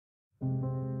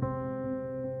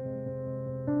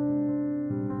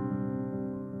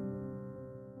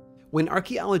When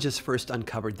archaeologists first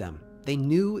uncovered them, they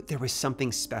knew there was something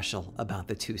special about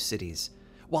the two cities.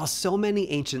 While so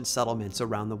many ancient settlements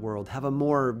around the world have a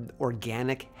more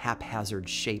organic, haphazard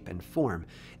shape and form,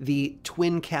 the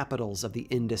twin capitals of the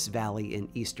Indus Valley in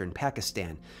eastern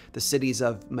Pakistan, the cities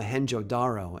of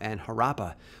Mohenjo-Daro and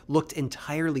Harappa, looked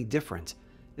entirely different.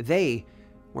 They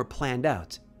were planned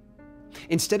out.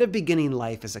 Instead of beginning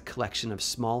life as a collection of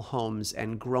small homes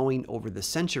and growing over the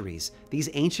centuries, these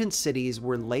ancient cities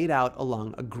were laid out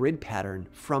along a grid pattern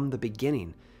from the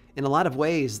beginning. In a lot of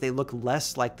ways, they look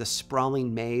less like the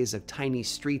sprawling maze of tiny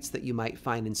streets that you might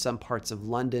find in some parts of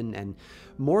London and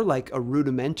more like a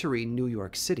rudimentary New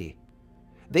York City.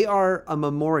 They are a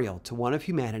memorial to one of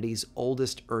humanity's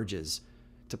oldest urges,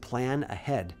 to plan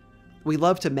ahead. We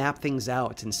love to map things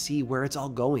out and see where it's all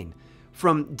going.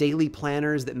 From daily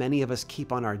planners that many of us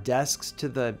keep on our desks to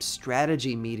the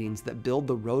strategy meetings that build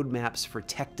the roadmaps for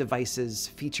tech devices,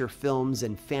 feature films,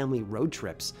 and family road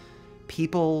trips.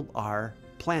 People are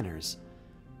planners.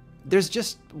 There's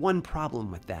just one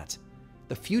problem with that.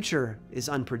 The future is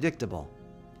unpredictable.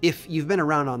 If you've been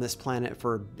around on this planet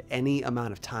for any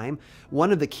amount of time,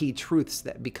 one of the key truths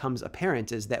that becomes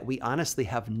apparent is that we honestly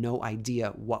have no idea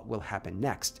what will happen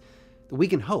next. We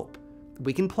can hope.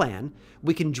 We can plan,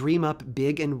 we can dream up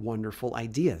big and wonderful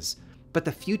ideas, but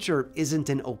the future isn't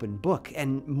an open book,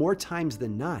 and more times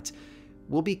than not,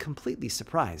 we'll be completely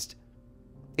surprised.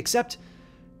 Except,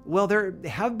 well, there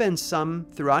have been some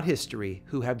throughout history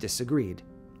who have disagreed.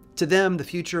 To them, the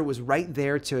future was right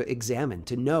there to examine,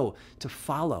 to know, to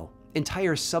follow.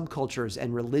 Entire subcultures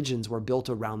and religions were built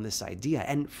around this idea,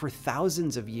 and for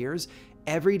thousands of years,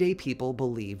 everyday people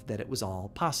believed that it was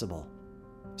all possible.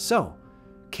 So,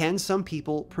 can some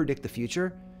people predict the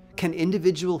future? Can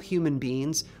individual human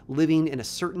beings living in a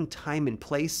certain time and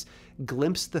place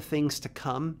glimpse the things to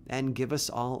come and give us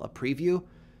all a preview?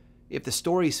 If the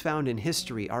stories found in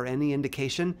history are any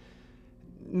indication,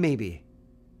 maybe.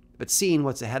 But seeing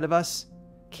what's ahead of us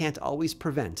can't always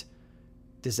prevent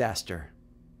disaster.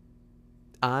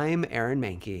 I'm Aaron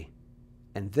Mahnke,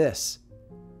 and this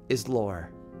is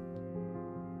Lore.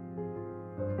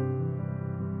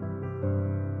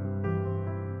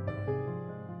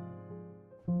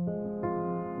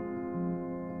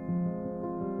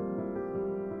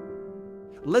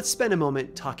 Let's spend a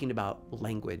moment talking about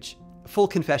language. Full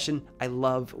confession, I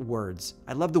love words.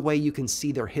 I love the way you can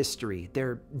see their history,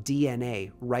 their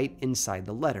DNA, right inside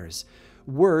the letters.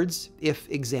 Words, if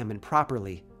examined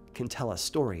properly, can tell us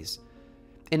stories.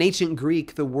 In ancient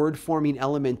Greek, the word-forming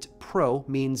element pro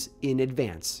means in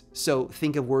advance. So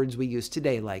think of words we use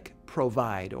today like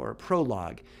provide or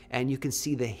prologue, and you can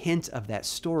see the hint of that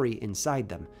story inside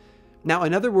them. Now,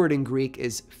 another word in Greek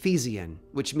is physian,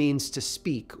 which means to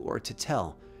speak or to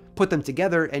tell. Put them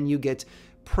together and you get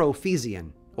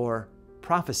prophesian, or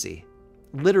prophecy,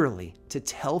 literally to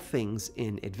tell things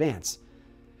in advance.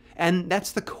 And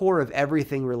that's the core of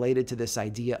everything related to this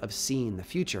idea of seeing the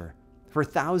future. For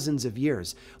thousands of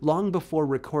years, long before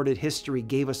recorded history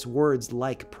gave us words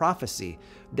like prophecy,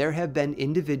 there have been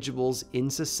individuals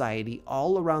in society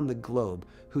all around the globe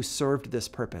who served this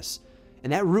purpose.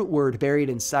 And that root word buried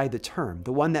inside the term,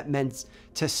 the one that meant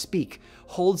to speak,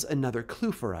 holds another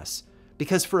clue for us.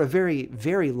 Because for a very,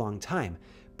 very long time,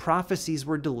 prophecies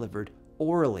were delivered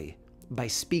orally, by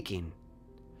speaking.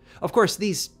 Of course,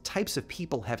 these types of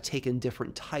people have taken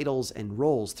different titles and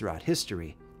roles throughout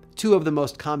history. Two of the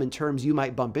most common terms you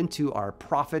might bump into are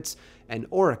prophets and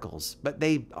oracles, but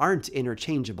they aren't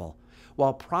interchangeable.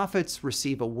 While prophets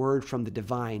receive a word from the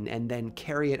divine and then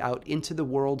carry it out into the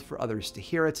world for others to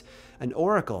hear it, an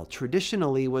oracle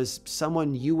traditionally was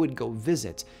someone you would go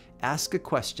visit, ask a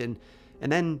question,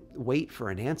 and then wait for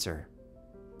an answer.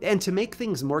 And to make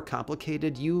things more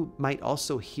complicated, you might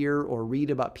also hear or read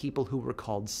about people who were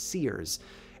called seers,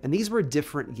 and these were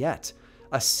different yet.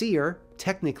 A seer,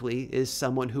 technically, is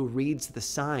someone who reads the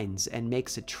signs and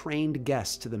makes a trained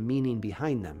guess to the meaning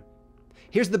behind them.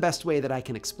 Here's the best way that I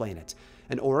can explain it.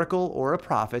 An oracle or a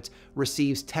prophet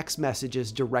receives text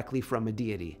messages directly from a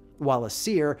deity, while a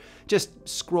seer just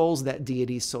scrolls that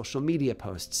deity's social media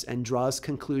posts and draws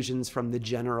conclusions from the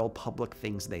general public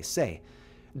things they say.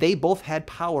 They both had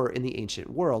power in the ancient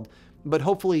world, but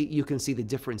hopefully you can see the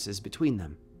differences between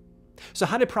them. So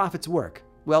how did prophets work?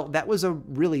 Well, that was a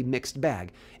really mixed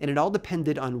bag, and it all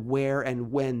depended on where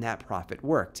and when that prophet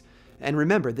worked. And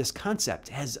remember, this concept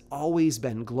has always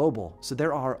been global, so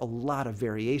there are a lot of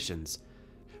variations.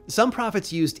 Some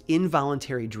prophets used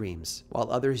involuntary dreams,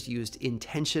 while others used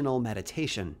intentional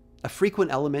meditation. A frequent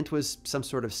element was some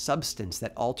sort of substance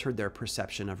that altered their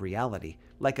perception of reality,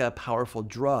 like a powerful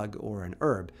drug or an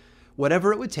herb,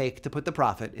 whatever it would take to put the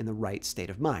prophet in the right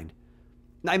state of mind.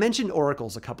 I mentioned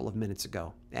oracles a couple of minutes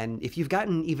ago, and if you've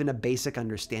gotten even a basic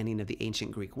understanding of the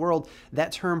ancient Greek world,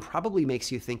 that term probably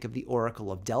makes you think of the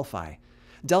Oracle of Delphi.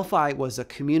 Delphi was a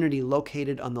community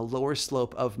located on the lower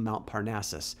slope of Mount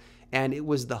Parnassus, and it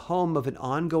was the home of an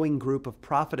ongoing group of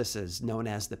prophetesses known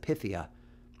as the Pythia.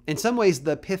 In some ways,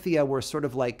 the Pythia were sort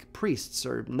of like priests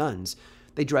or nuns.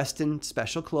 They dressed in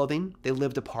special clothing, they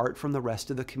lived apart from the rest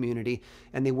of the community,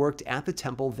 and they worked at the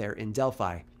temple there in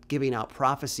Delphi, giving out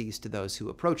prophecies to those who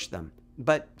approached them.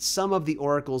 But some of the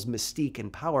oracle's mystique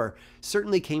and power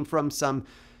certainly came from some,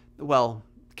 well,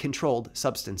 controlled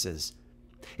substances.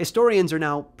 Historians are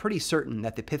now pretty certain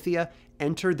that the Pythia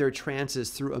entered their trances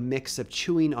through a mix of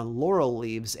chewing on laurel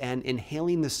leaves and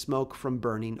inhaling the smoke from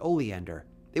burning oleander.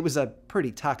 It was a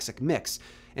pretty toxic mix,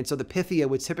 and so the Pythia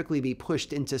would typically be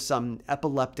pushed into some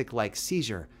epileptic-like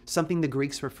seizure, something the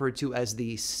Greeks referred to as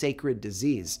the sacred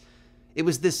disease. It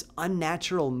was this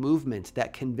unnatural movement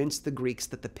that convinced the Greeks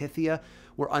that the Pythia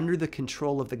were under the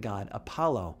control of the god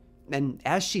Apollo. And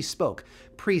as she spoke,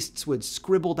 priests would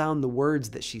scribble down the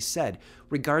words that she said,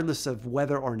 regardless of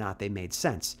whether or not they made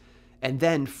sense. And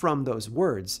then, from those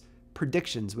words,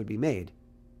 predictions would be made.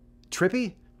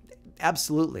 Trippy?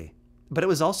 Absolutely. But it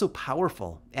was also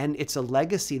powerful, and it's a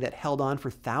legacy that held on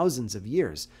for thousands of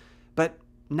years. But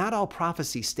not all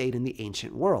prophecy stayed in the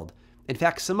ancient world. In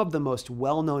fact, some of the most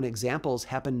well-known examples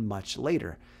happened much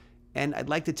later, and I'd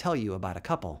like to tell you about a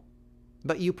couple.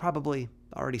 But you probably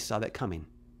already saw that coming,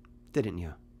 didn't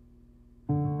you?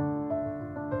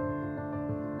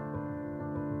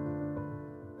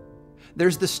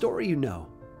 There's the story you know,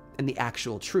 and the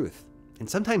actual truth, and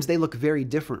sometimes they look very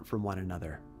different from one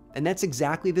another. And that's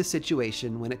exactly the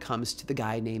situation when it comes to the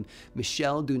guy named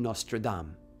Michel du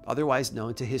Nostradame, otherwise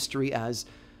known to history as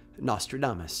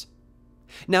Nostradamus.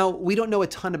 Now, we don't know a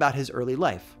ton about his early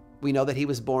life. We know that he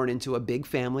was born into a big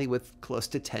family with close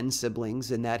to 10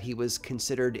 siblings and that he was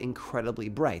considered incredibly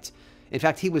bright. In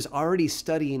fact, he was already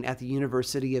studying at the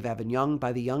University of Avignon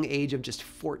by the young age of just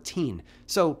 14,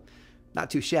 so not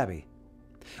too shabby.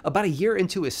 About a year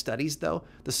into his studies, though,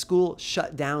 the school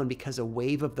shut down because a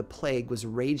wave of the plague was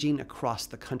raging across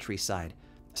the countryside.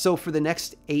 So for the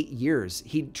next 8 years,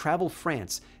 he'd travel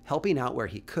France, helping out where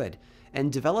he could,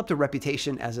 and developed a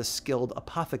reputation as a skilled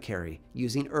apothecary,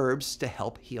 using herbs to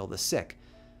help heal the sick.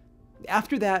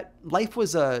 After that, life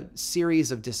was a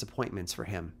series of disappointments for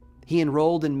him. He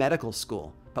enrolled in medical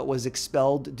school, but was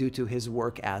expelled due to his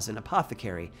work as an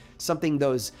apothecary, something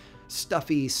those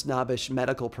stuffy, snobbish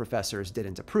medical professors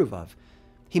didn't approve of.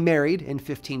 He married in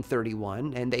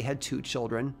 1531, and they had 2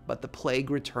 children, but the plague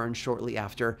returned shortly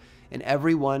after, and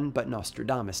everyone but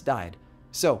Nostradamus died.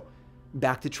 So,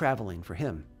 back to traveling for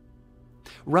him.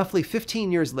 Roughly 15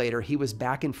 years later, he was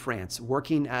back in France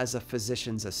working as a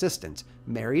physician's assistant,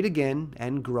 married again,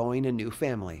 and growing a new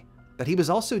family. But he was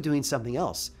also doing something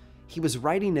else. He was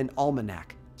writing an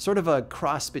almanac, sort of a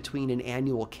cross between an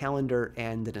annual calendar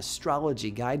and an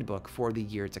astrology guidebook for the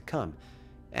year to come.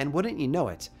 And wouldn't you know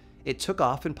it, it took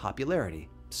off in popularity,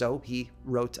 so he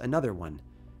wrote another one.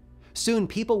 Soon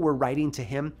people were writing to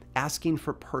him asking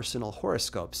for personal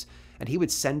horoscopes, and he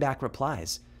would send back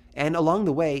replies. And along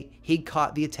the way, he'd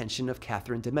caught the attention of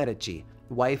Catherine de' Medici,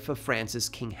 wife of France's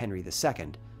King Henry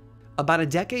II. About a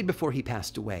decade before he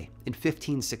passed away, in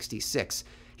 1566,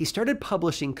 he started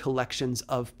publishing collections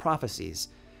of prophecies.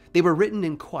 They were written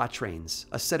in quatrains,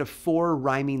 a set of 4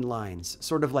 rhyming lines,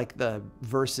 sort of like the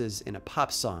verses in a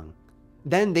pop song.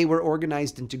 Then they were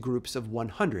organized into groups of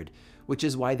 100, which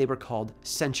is why they were called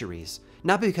centuries.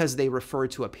 Not because they refer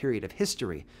to a period of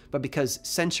history, but because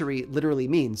century literally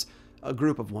means a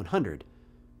group of 100.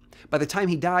 By the time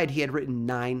he died, he had written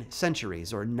 9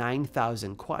 centuries, or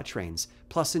 9,000 quatrains,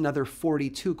 plus another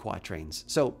 42 quatrains,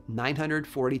 so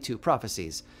 942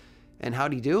 prophecies. And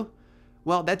how'd he do?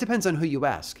 Well, that depends on who you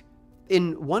ask.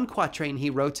 In one quatrain, he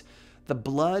wrote, "The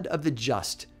blood of the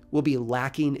just will be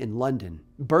lacking in London,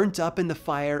 burnt up in the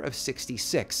fire of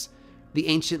 66. The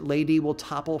ancient lady will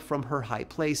topple from her high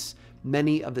place.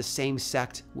 Many of the same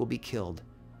sect will be killed."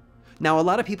 Now, a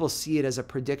lot of people see it as a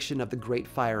prediction of the Great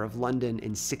Fire of London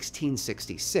in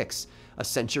 1666, a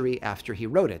century after he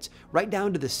wrote it, right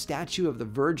down to the statue of the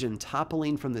Virgin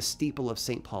toppling from the steeple of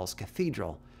St. Paul's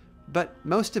Cathedral. But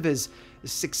most of his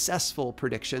successful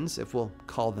predictions, if we'll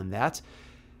call them that,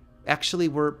 actually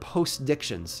were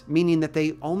post-dictions, meaning that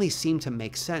they only seem to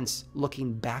make sense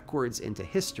looking backwards into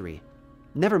history.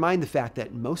 Never mind the fact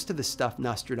that most of the stuff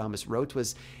Nostradamus wrote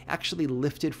was actually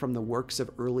lifted from the works of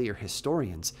earlier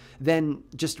historians, then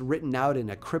just written out in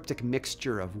a cryptic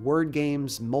mixture of word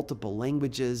games, multiple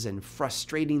languages, and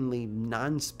frustratingly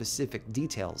non-specific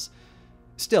details.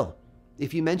 Still,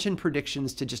 if you mention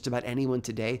predictions to just about anyone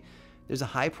today, there's a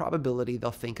high probability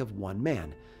they'll think of one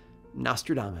man,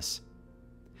 Nostradamus.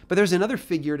 But there's another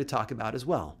figure to talk about as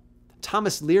well.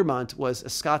 Thomas Learmont was a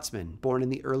Scotsman born in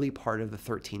the early part of the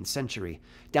 13th century,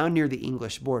 down near the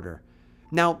English border.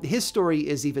 Now, his story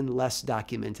is even less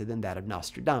documented than that of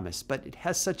Nostradamus, but it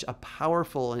has such a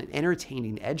powerful and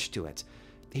entertaining edge to it.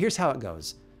 Here's how it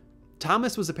goes.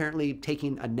 Thomas was apparently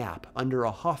taking a nap under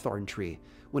a hawthorn tree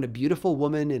when a beautiful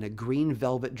woman in a green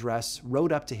velvet dress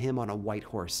rode up to him on a white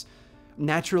horse.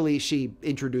 Naturally, she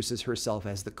introduces herself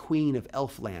as the Queen of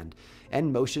Elfland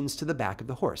and motions to the back of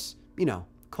the horse. You know,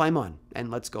 climb on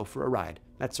and let's go for a ride,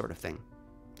 that sort of thing.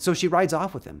 So she rides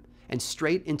off with him and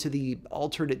straight into the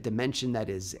alternate dimension that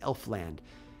is Elfland.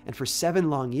 And for 7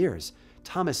 long years,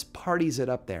 Thomas parties it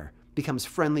up there, becomes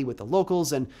friendly with the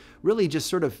locals, and really just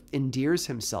sort of endears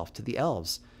himself to the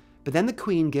elves. But then the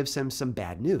queen gives him some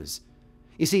bad news.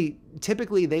 You see,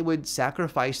 typically they would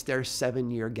sacrifice their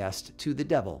 7-year guest to the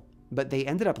devil, but they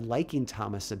ended up liking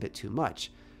Thomas a bit too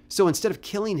much. So instead of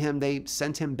killing him, they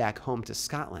sent him back home to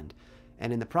Scotland,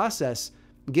 and in the process,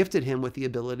 gifted him with the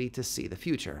ability to see the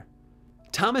future.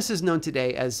 Thomas is known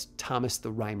today as Thomas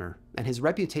the Rhymer, and his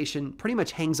reputation pretty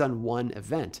much hangs on one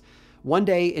event. One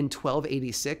day in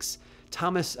 1286,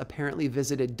 Thomas apparently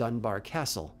visited Dunbar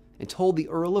Castle and told the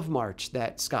Earl of March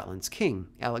that Scotland's king,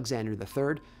 Alexander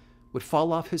III, would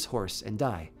fall off his horse and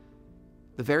die.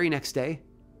 The very next day,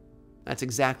 that's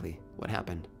exactly what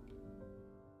happened.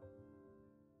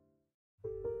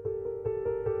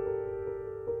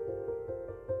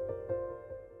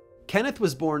 Kenneth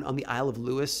was born on the Isle of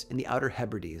Lewis in the Outer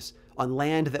Hebrides, on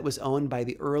land that was owned by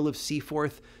the Earl of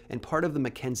Seaforth and part of the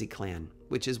Mackenzie clan,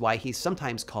 which is why he's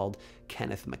sometimes called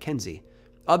Kenneth Mackenzie.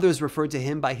 Others referred to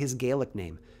him by his Gaelic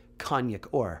name,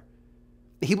 Cognac Or.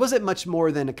 He wasn't much more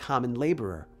than a common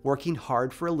laborer, working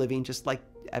hard for a living just like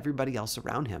everybody else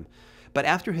around him. But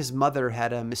after his mother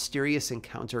had a mysterious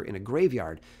encounter in a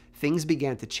graveyard, things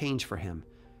began to change for him.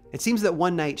 It seems that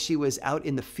one night she was out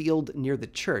in the field near the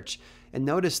church and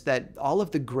noticed that all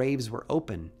of the graves were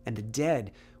open and the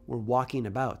dead were walking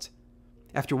about.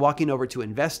 After walking over to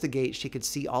investigate, she could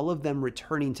see all of them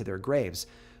returning to their graves,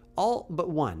 all but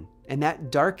one, and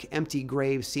that dark, empty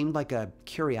grave seemed like a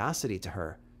curiosity to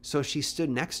her, so she stood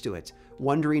next to it,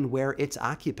 wondering where its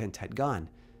occupant had gone,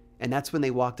 and that's when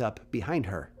they walked up behind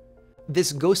her.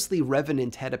 This ghostly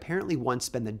revenant had apparently once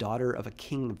been the daughter of a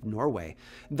king of Norway,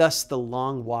 thus the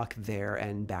long walk there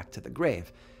and back to the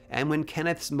grave. And when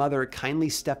Kenneth's mother kindly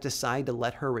stepped aside to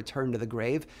let her return to the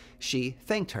grave, she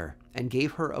thanked her and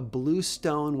gave her a blue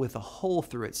stone with a hole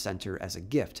through its center as a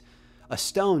gift. A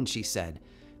stone, she said,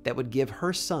 that would give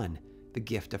her son the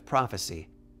gift of prophecy.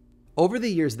 Over the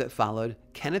years that followed,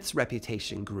 Kenneth's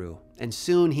reputation grew, and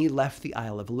soon he left the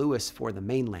Isle of Lewis for the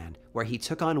mainland, where he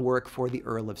took on work for the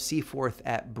Earl of Seaforth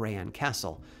at Bran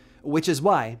Castle, which is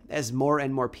why, as more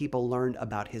and more people learned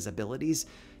about his abilities,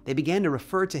 they began to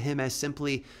refer to him as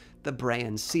simply the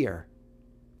Bran Seer.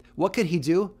 What could he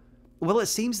do? Well, it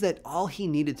seems that all he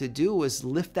needed to do was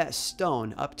lift that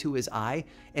stone up to his eye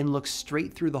and look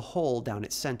straight through the hole down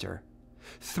its center.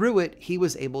 Through it, he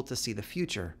was able to see the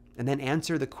future, and then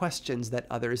answer the questions that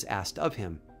others asked of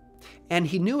him. And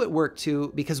he knew it worked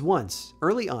too, because once,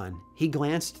 early on, he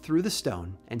glanced through the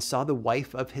stone and saw the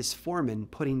wife of his foreman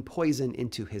putting poison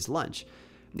into his lunch.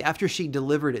 After she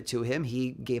delivered it to him,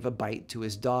 he gave a bite to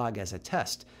his dog as a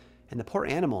test, and the poor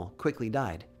animal quickly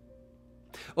died.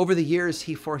 Over the years,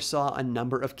 he foresaw a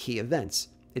number of key events.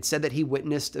 It said that he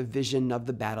witnessed a vision of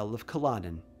the Battle of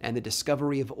Culloden and the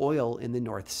discovery of oil in the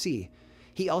North Sea.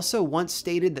 He also once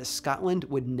stated that Scotland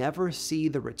would never see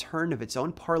the return of its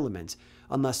own parliament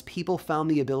unless people found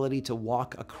the ability to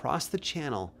walk across the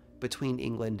channel between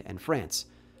England and France.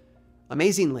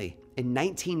 Amazingly, in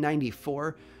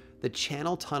 1994, the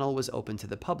Channel Tunnel was open to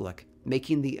the public,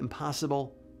 making the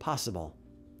impossible possible.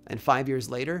 And 5 years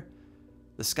later,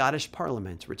 the Scottish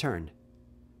Parliament returned.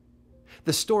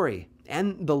 The story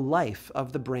and the life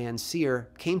of the Bran Seer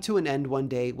came to an end one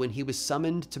day when he was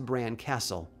summoned to Bran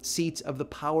Castle, seat of the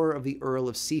power of the Earl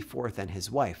of Seaforth and his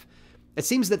wife. It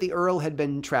seems that the Earl had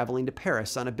been traveling to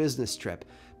Paris on a business trip,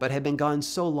 but had been gone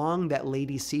so long that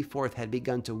Lady Seaforth had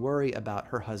begun to worry about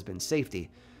her husband's safety.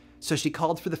 So she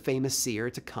called for the famous seer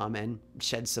to come and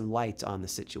shed some light on the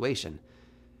situation.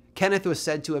 Kenneth was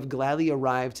said to have gladly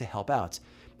arrived to help out,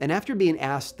 and after being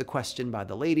asked the question by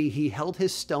the lady, he held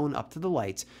his stone up to the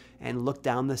light and looked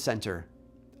down the center.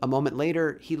 A moment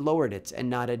later, he lowered it and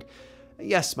nodded,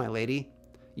 "Yes, my lady,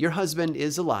 your husband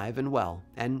is alive and well,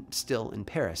 and still in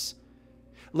Paris."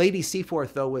 Lady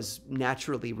Seaforth, though, was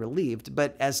naturally relieved,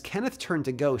 but as Kenneth turned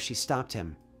to go, she stopped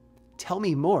him. "Tell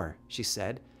me more," she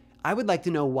said. "I would like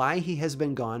to know why he has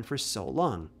been gone for so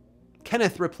long."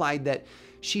 Kenneth replied that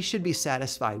she should be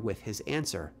satisfied with his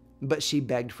answer, but she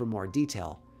begged for more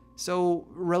detail. So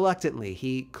reluctantly,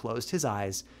 he closed his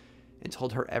eyes and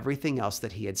told her everything else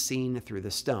that he had seen through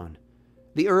the stone.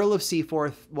 The Earl of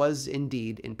Seaforth was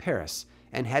indeed in Paris,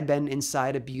 and had been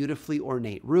inside a beautifully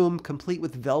ornate room, complete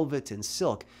with velvet and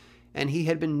silk, and he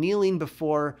had been kneeling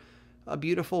before a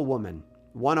beautiful woman,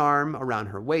 one arm around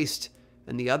her waist,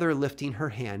 and the other lifting her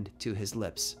hand to his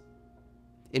lips.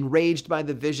 Enraged by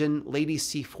the vision, Lady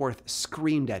Seaforth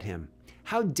screamed at him.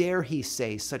 How dare he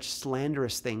say such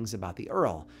slanderous things about the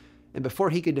Earl? And before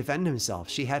he could defend himself,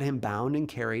 she had him bound and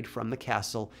carried from the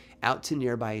castle out to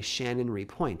nearby Chanonry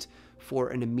Point for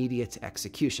an immediate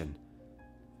execution.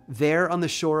 There on the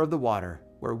shore of the water,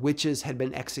 where witches had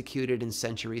been executed in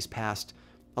centuries past,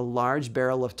 a large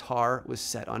barrel of tar was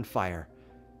set on fire.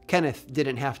 Kenneth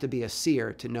didn't have to be a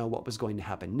seer to know what was going to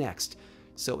happen next,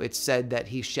 so it's said that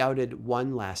he shouted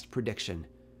one last prediction.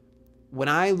 "When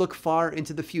I look far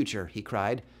into the future," he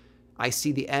cried, "I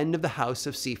see the end of the House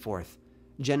of Seaforth.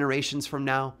 Generations from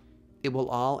now, it will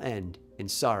all end in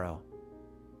sorrow."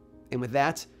 And with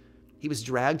that, he was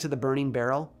dragged to the burning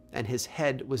barrel, and his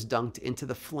head was dunked into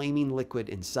the flaming liquid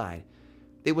inside.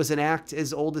 It was an act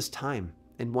as old as time,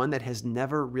 and one that has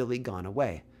never really gone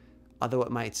away, although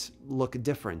it might look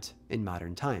different in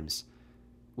modern times.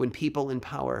 When people in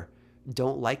power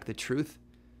don't like the truth,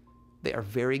 they are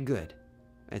very good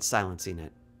at silencing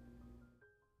it.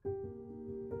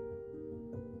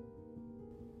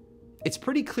 It's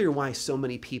pretty clear why so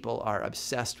many people are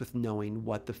obsessed with knowing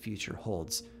what the future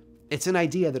holds. It's an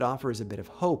idea that offers a bit of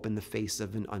hope in the face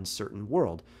of an uncertain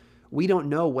world. We don't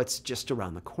know what's just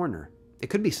around the corner. It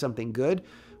could be something good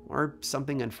or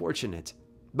something unfortunate.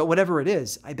 But whatever it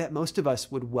is, I bet most of us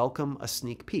would welcome a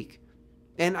sneak peek.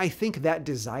 And I think that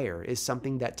desire is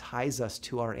something that ties us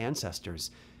to our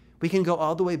ancestors. We can go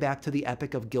all the way back to the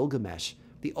Epic of Gilgamesh,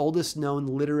 the oldest known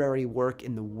literary work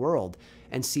in the world,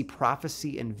 and see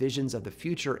prophecy and visions of the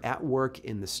future at work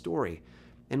in the story.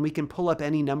 And we can pull up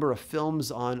any number of films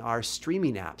on our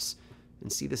streaming apps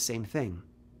and see the same thing.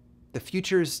 The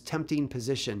future's tempting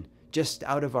position, just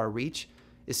out of our reach,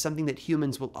 is something that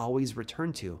humans will always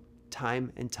return to,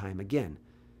 time and time again.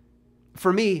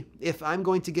 For me, if I'm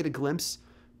going to get a glimpse,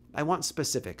 I want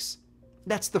specifics.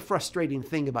 That's the frustrating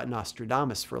thing about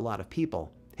Nostradamus for a lot of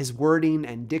people. His wording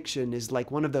and diction is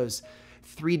like one of those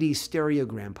 3D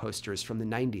stereogram posters from the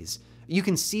 90s. You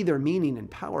can see their meaning and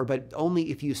power, but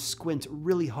only if you squint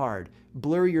really hard,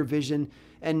 blur your vision,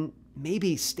 and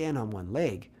maybe stand on one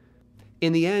leg.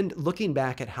 In the end, looking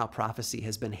back at how prophecy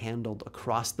has been handled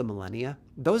across the millennia,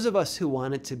 those of us who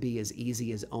want it to be as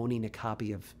easy as owning a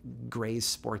copy of Gray's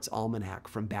Sports Almanac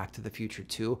from Back to the Future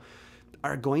 2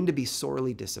 are going to be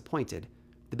sorely disappointed.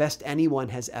 The best anyone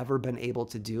has ever been able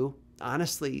to do,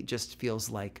 honestly, just feels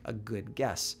like a good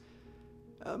guess.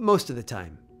 Most of the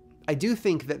time. I do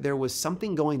think that there was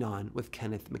something going on with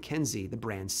Kenneth Mackenzie, the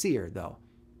brand seer, though.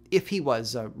 If he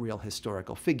was a real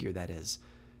historical figure, that is.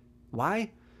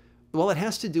 Why? Well, it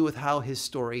has to do with how his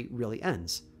story really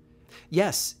ends.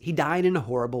 Yes, he died in a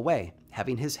horrible way,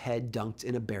 having his head dunked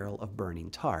in a barrel of burning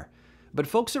tar. But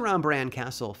folks around Bran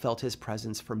Castle felt his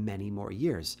presence for many more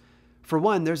years. For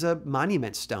one, there's a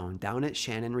monument stone down at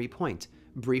Chanonry Point,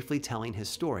 briefly telling his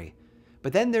story.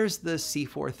 But then there's the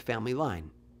Seaforth family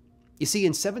line. You see,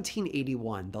 in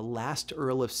 1781, the last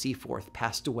Earl of Seaforth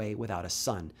passed away without a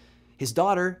son. His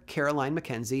daughter, Caroline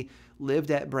Mackenzie, lived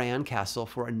at Bran Castle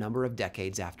for a number of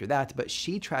decades after that, but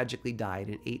she tragically died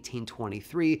in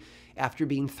 1823 after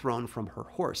being thrown from her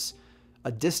horse.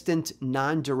 A distant,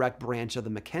 non-direct branch of the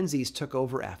Mackenzies took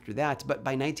over after that, but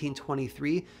by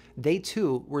 1923, they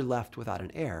too were left without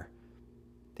an heir.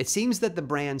 It seems that the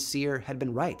Bran seer had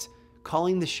been right,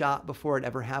 calling the shot before it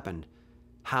ever happened.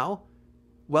 How?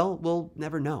 Well, we'll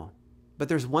never know. But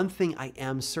there's one thing I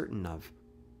am certain of.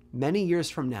 Many years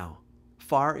from now,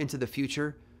 far into the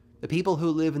future, the people who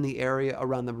live in the area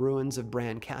around the ruins of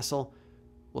Bran Castle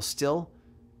will still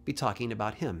be talking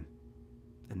about him.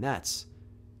 And that's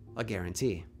a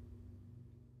guarantee.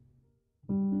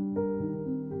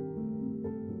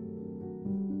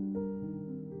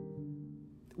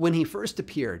 When he first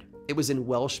appeared, it was in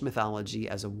Welsh mythology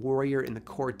as a warrior in the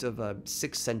court of a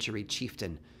 6th century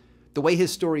chieftain. The way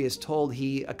his story is told,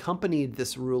 he accompanied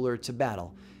this ruler to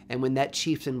battle, and when that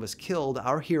chieftain was killed,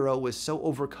 our hero was so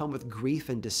overcome with grief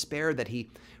and despair that he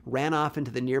ran off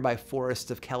into the nearby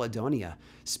forests of Caledonia,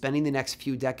 spending the next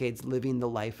few decades living the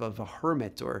life of a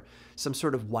hermit or some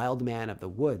sort of wild man of the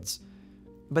woods.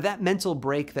 But that mental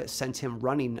break that sent him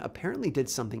running apparently did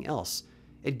something else.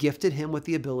 It gifted him with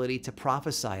the ability to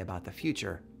prophesy about the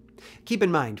future. Keep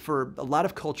in mind, for a lot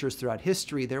of cultures throughout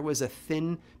history, there was a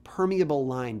thin, permeable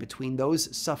line between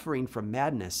those suffering from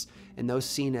madness and those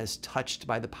seen as touched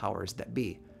by the powers that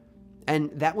be.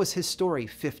 And that was his story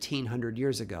 1,500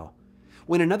 years ago.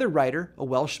 When another writer, a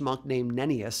Welsh monk named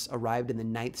Nennius, arrived in the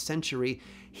 9th century,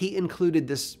 he included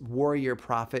this warrior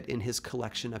prophet in his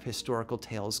collection of historical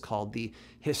tales called the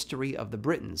History of the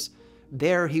Britons.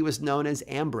 There he was known as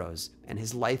Ambrose, and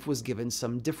his life was given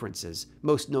some differences,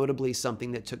 most notably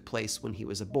something that took place when he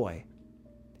was a boy.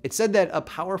 It said that a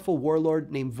powerful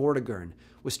warlord named Vortigern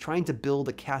was trying to build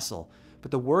a castle,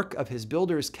 but the work of his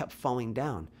builders kept falling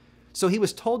down. So he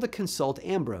was told to consult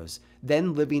Ambrose,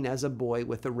 then living as a boy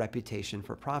with a reputation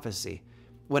for prophecy.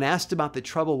 When asked about the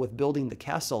trouble with building the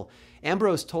castle,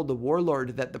 Ambrose told the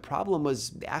warlord that the problem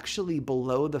was actually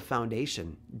below the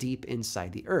foundation, deep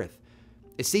inside the earth.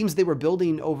 It seems they were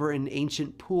building over an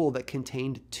ancient pool that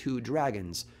contained 2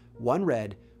 dragons, one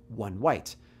red, one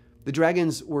white. The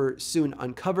dragons were soon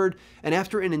uncovered, and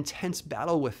after an intense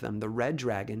battle with them, the red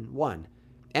dragon won.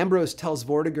 Ambrose tells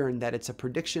Vortigern that it's a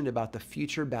prediction about the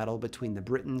future battle between the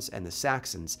Britons and the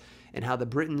Saxons, and how the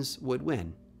Britons would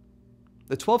win.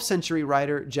 The 12th century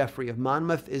writer Geoffrey of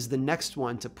Monmouth is the next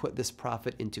one to put this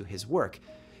prophet into his work.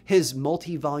 His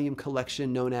multi-volume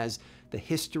collection, known as The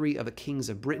History of the Kings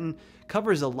of Britain,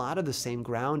 covers a lot of the same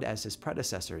ground as his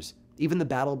predecessors. Even the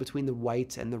battle between the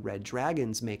white and the red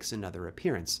dragons makes another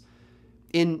appearance.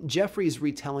 In Geoffrey's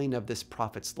retelling of this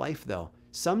prophet's life, though,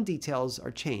 some details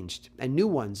are changed and new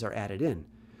ones are added in.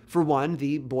 For one,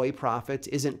 the boy prophet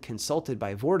isn't consulted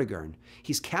by Vortigern.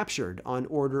 He's captured on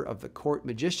order of the court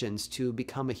magicians to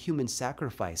become a human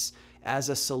sacrifice as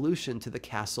a solution to the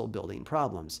castle building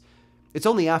problems. It's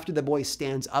only after the boy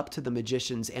stands up to the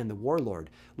magicians and the warlord,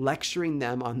 lecturing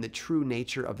them on the true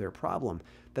nature of their problem,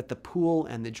 that the pool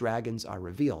and the dragons are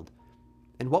revealed.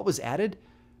 And what was added?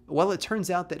 Well, it turns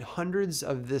out that hundreds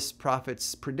of this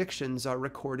prophet's predictions are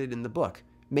recorded in the book,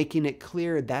 making it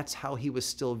clear that's how he was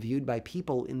still viewed by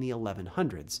people in the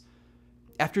 1100s.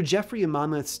 After Geoffrey of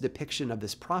Monmouth's depiction of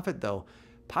this prophet, though,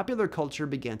 popular culture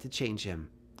began to change him.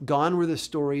 Gone were the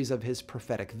stories of his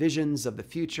prophetic visions of the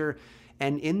future,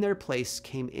 and in their place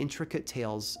came intricate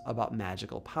tales about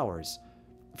magical powers.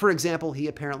 For example, he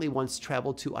apparently once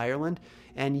traveled to Ireland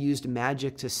and used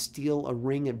magic to steal a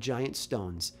ring of giant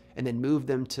stones and then move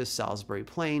them to Salisbury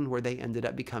Plain, where they ended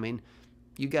up becoming,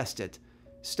 you guessed it,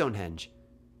 Stonehenge.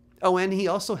 Oh, and he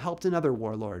also helped another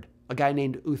warlord, a guy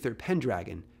named Uther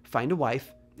Pendragon, find a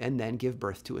wife and then give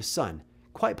birth to a son,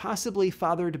 quite possibly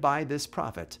fathered by this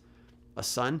prophet, a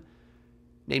son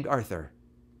named Arthur.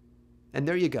 And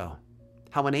there you go.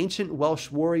 How an ancient Welsh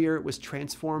warrior was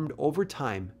transformed over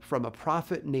time from a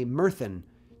prophet named Myrddin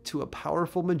to a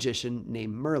powerful magician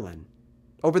named Merlin.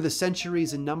 Over the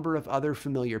centuries, a number of other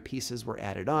familiar pieces were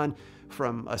added on,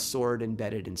 from a sword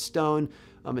embedded in stone,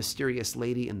 a mysterious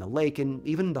lady in the lake, and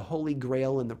even the Holy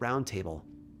Grail in the Round Table.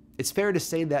 It's fair to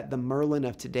say that the Merlin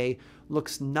of today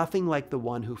looks nothing like the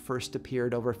one who first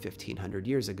appeared over 1,500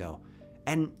 years ago.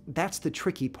 And that's the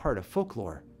tricky part of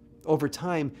folklore. Over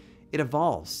time, it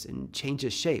evolves and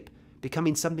changes shape,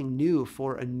 becoming something new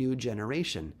for a new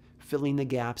generation, filling the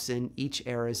gaps in each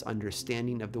era's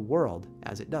understanding of the world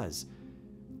as it does.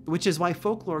 Which is why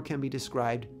folklore can be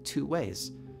described 2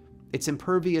 ways. It's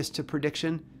impervious to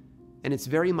prediction, and it's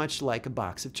very much like a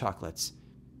box of chocolates,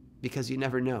 because you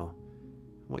never know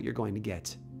what you're going to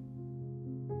get.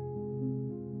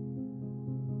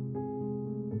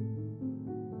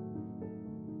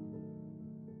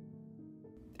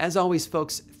 As always,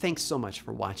 folks, thanks so much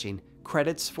for watching.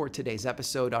 Credits for today's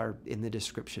episode are in the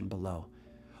description below.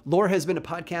 Lore has been a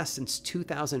podcast since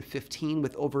 2015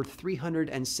 with over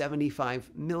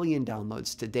 375 million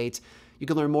downloads to date. You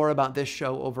can learn more about this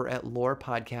show over at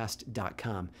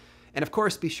lorepodcast.com. And of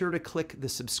course, be sure to click the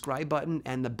subscribe button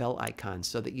and the bell icon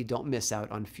so that you don't miss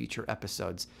out on future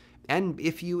episodes. And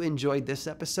if you enjoyed this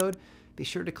episode, be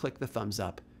sure to click the thumbs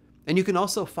up. And you can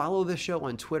also follow the show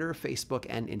on Twitter, Facebook,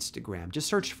 and Instagram. Just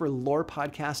search for Lore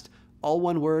Podcast, all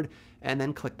one word, and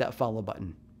then click that follow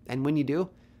button. And when you do,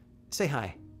 say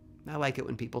hi. I like it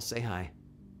when people say hi.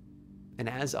 And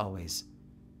as always,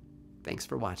 thanks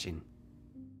for watching.